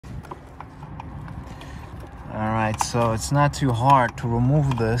All right, so it's not too hard to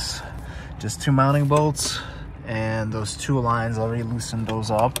remove this. Just 2 mounting bolts and those 2 lines. Already loosened those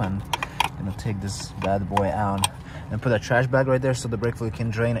up, and I'm gonna take this bad boy out and put a trash bag right there so the brake fluid can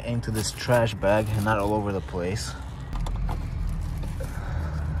drain into this trash bag and not all over the place.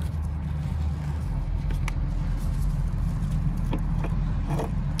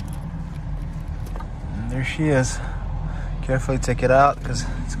 And there she is. Carefully take it out because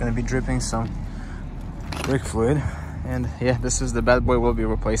it's gonna be dripping some brake fluid. And yeah, this is the bad boy we'll be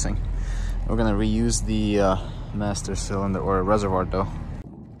replacing. We're gonna reuse the master cylinder or reservoir though.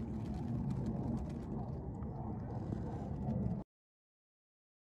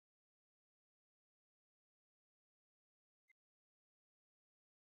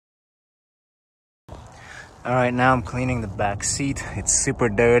 All right, now I'm cleaning the back seat. It's super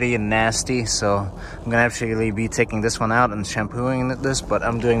dirty and nasty, so I'm gonna actually be taking this one out and shampooing this, but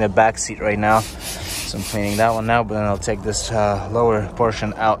I'm doing the back seat right now. So I'm cleaning that one now, but then I'll take this lower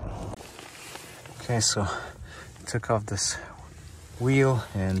portion out. Okay, so I took off this wheel,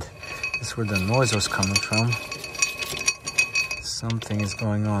 and that's where the noise was coming from. Something is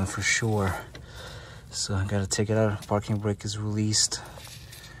going on for sure. So I gotta take it out. Parking brake is released,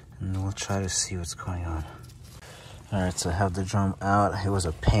 and we'll try to see what's going on. All right, so I have the drum out. It was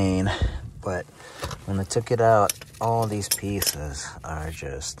a pain, but when I took it out, all these pieces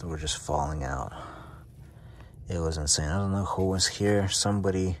were just falling out. It was insane. I don't know who was here.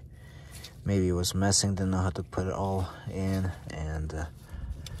 Somebody maybe was messing, didn't know how to put it all in, and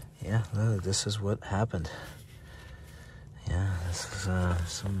yeah, look, this is what happened. Yeah, this is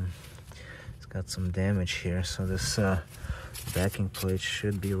it's got some damage here, so this backing plate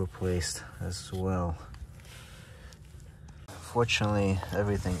should be replaced as well. Fortunately,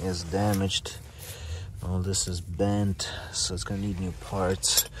 everything is damaged. All this is bent, so it's gonna need new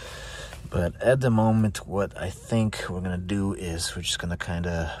parts. But at the moment, what I think we're gonna do is we're just gonna kind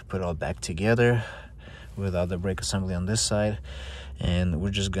of put it all back together without the brake assembly on this side, and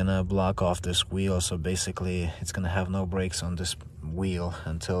we're just gonna block off this wheel. So basically, it's gonna have no brakes on this wheel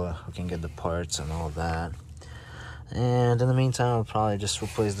until we can get the parts and all that. And in the meantime, I'll probably just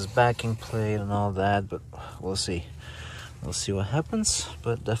replace this backing plate and all that, but we'll see. We'll see what happens,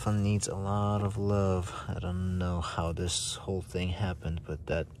 but definitely needs a lot of love. I don't know how this whole thing happened, but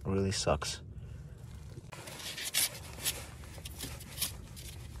that really sucks.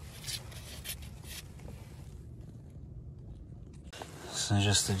 So I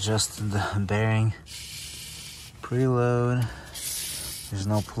just adjusted the bearing, preload. There's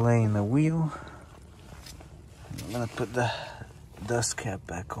no play in the wheel. I'm gonna put the dust cap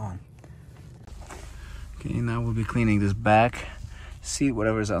back on. Okay, now we'll be cleaning this back seat,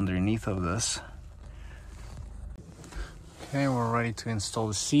 whatever's underneath of this. Okay, we're ready to install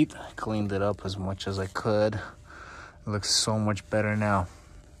the seat. I cleaned it up as much as I could. It looks so much better now.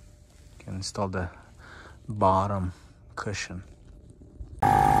 Can install the bottom cushion.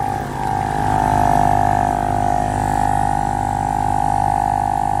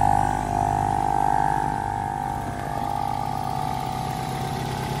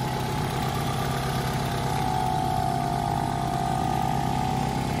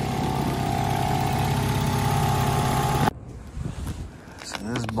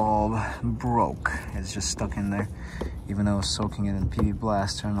 This bulb broke. It's just stuck in there, even though I was soaking it in PB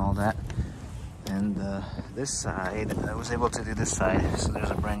Blaster and all that. And this side, I was able to do this side, so there's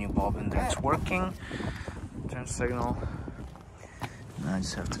a brand new bulb in there. It's working. Turn signal. Now I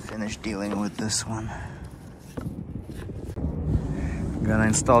just have to finish dealing with this one. I'm gonna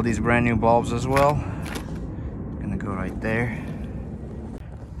install these brand new bulbs as well. Gonna go right there.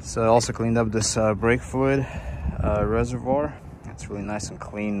 So I also cleaned up this brake fluid reservoir. It's really nice and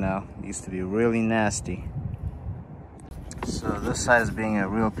clean now. It used to be really nasty. So this side is being a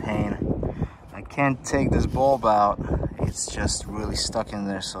real pain. I can't take this bulb out. It's just really stuck in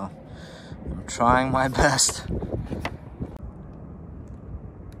there, so I'm trying my best.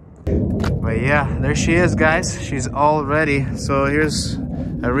 But yeah, there she is, guys. She's all ready. So here's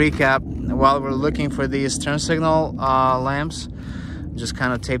a recap. While we're looking for these turn signal lamps, just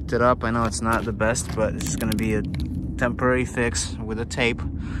kind of taped it up. I know it's not the best, but it's gonna be a temporary fix with a tape.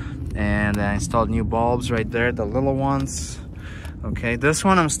 And I installed new bulbs right there, the little ones. Okay, this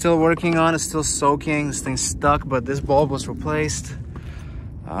one I'm still working on. It's still soaking. This thing's stuck, but this bulb was replaced.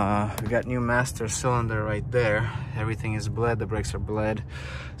 We got new master cylinder right there. Everything is bled, the brakes are bled.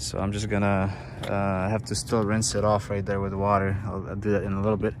 So I'm just gonna have to still rinse it off right there with water. I'll do that in a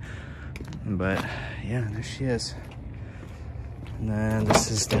little bit. But yeah, there she is. And then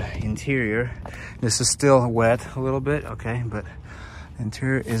this is the interior. This is still wet a little bit, okay, but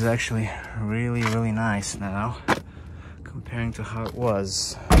Interior is actually really, really nice now, comparing to how it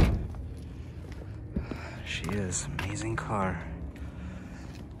was. She is amazing car.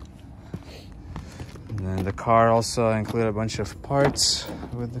 And then the car also included a bunch of parts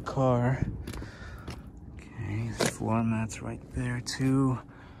with the car. Okay, floor mats right there too.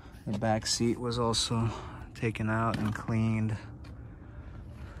 The back seat was also taken out and cleaned.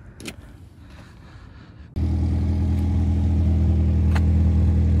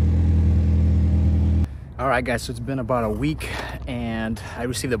 All right, guys, so it's been about a week and I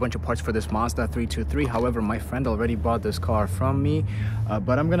received a bunch of parts for this Mazda 323. However, my friend already bought this car from me,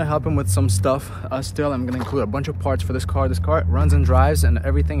 but I'm gonna help him with some stuff still. I'm gonna include a bunch of parts for this car. This car runs and drives and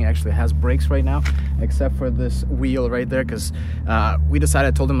everything. It actually has brakes right now, except for this wheel right there, because we decided,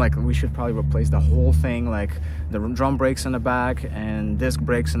 I told him like we should probably replace the whole thing, like the drum brakes in the back and disc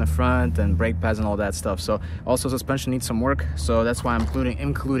brakes in the front and brake pads and all that stuff. So also suspension needs some work, so that's why I'm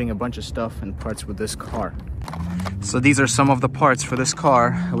including a bunch of stuff and parts with this car. So these are some of the parts for this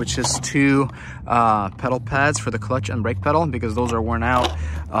car, which is two pedal pads for the clutch and brake pedal, because those are worn out.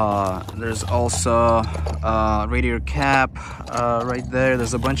 There's also radiator cap right there.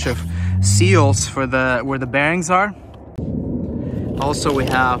 There's a bunch of seals for where the bearings are. Also, we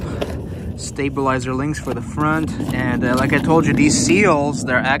have stabilizer links for the front, and like I told you, these seals,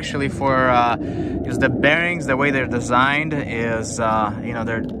 they're actually for because the bearings, the way they're designed is you know,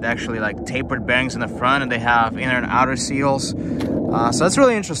 they're actually like tapered bearings in the front, and they have inner and outer seals. So that's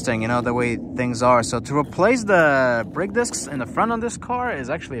really interesting, you know, the way things are. So to replace the brake discs in the front on this car is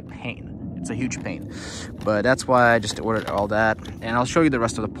actually a pain. It's a huge pain, but that's why I just ordered all that, and I'll show you the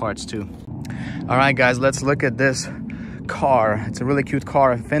rest of the parts too. All right, guys, let's look at this car. It's a really cute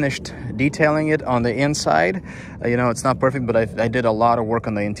car. I finished detailing it on the inside. You know, it's not perfect, but I did a lot of work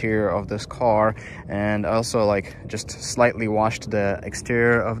on the interior of this car, and also like just slightly washed the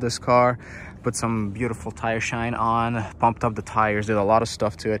exterior of this car, put some beautiful tire shine on, pumped up the tires, did a lot of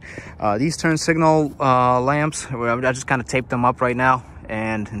stuff to it. These turn signal lamps, I just kind of taped them up right now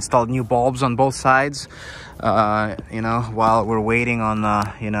and installed new bulbs on both sides, you know, while we're waiting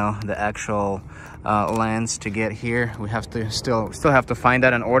on you know, the actual lens to get here. We have to still have to find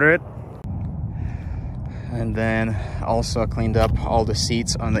that and order it. And then also cleaned up all the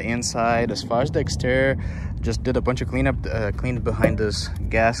seats on the inside. As far as the exterior, just did a bunch of cleanup, cleaned behind this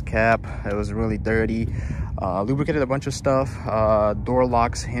gas cap. It was really dirty. Lubricated a bunch of stuff, door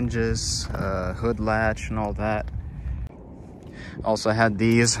locks, hinges, hood latch and all that. Also had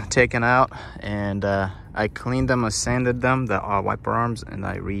these taken out, and I cleaned them, I sanded them, the wiper arms, and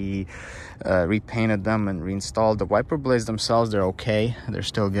I repainted them and reinstalled the wiper blades themselves. They're okay, they're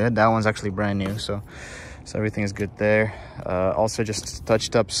still good. That one's actually brand new, so everything is good there. Also just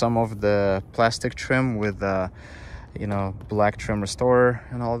touched up some of the plastic trim with you know, black trim restorer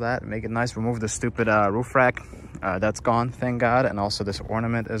and all that, make it nice. Remove the stupid roof rack. That's gone, thank God. And also this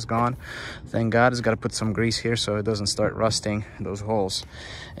ornament is gone, thank God. It's got to put some grease here so it doesn't start rusting those holes.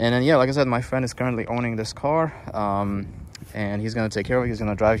 And then yeah, like I said, my friend is currently owning this car, and he's going to take care of it. He's going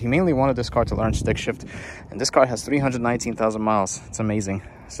to drive. He mainly wanted this car to learn stick shift, and this car has 319,000 miles. It's amazing.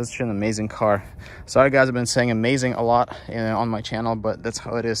 Such an amazing car. Sorry guys, I've been saying amazing a lot on my channel, but that's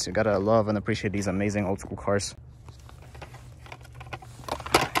how it is. You gotta love and appreciate these amazing old school cars.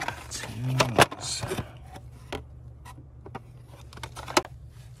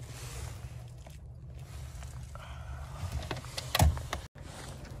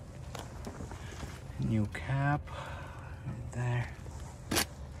 New cap right there.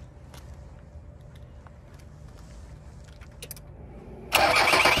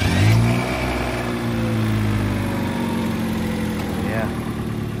 Yeah.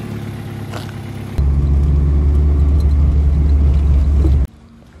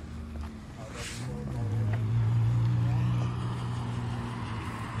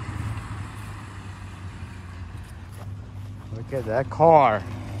 Look at that car.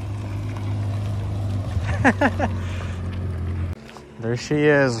 There she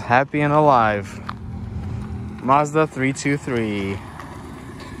is, happy and alive. Mazda 323.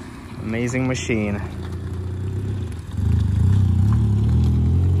 Amazing machine.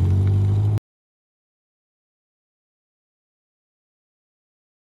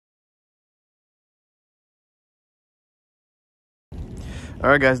 All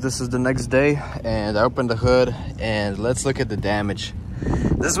right guys, this is the next day, and I opened the hood and let's look at the damage.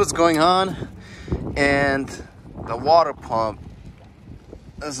 This is what's going on. And the water pump,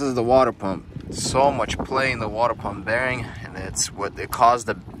 this is the water pump. So much play in the water pump bearing, and it's what it caused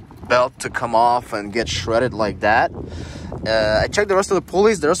the belt to come off and get shredded like that. I checked the rest of the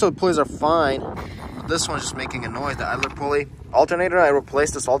pulleys. The rest of the pulleys are fine. this one's just making a noise, the idler pulley. Alternator, I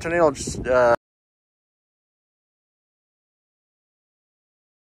replaced this alternator. I'll just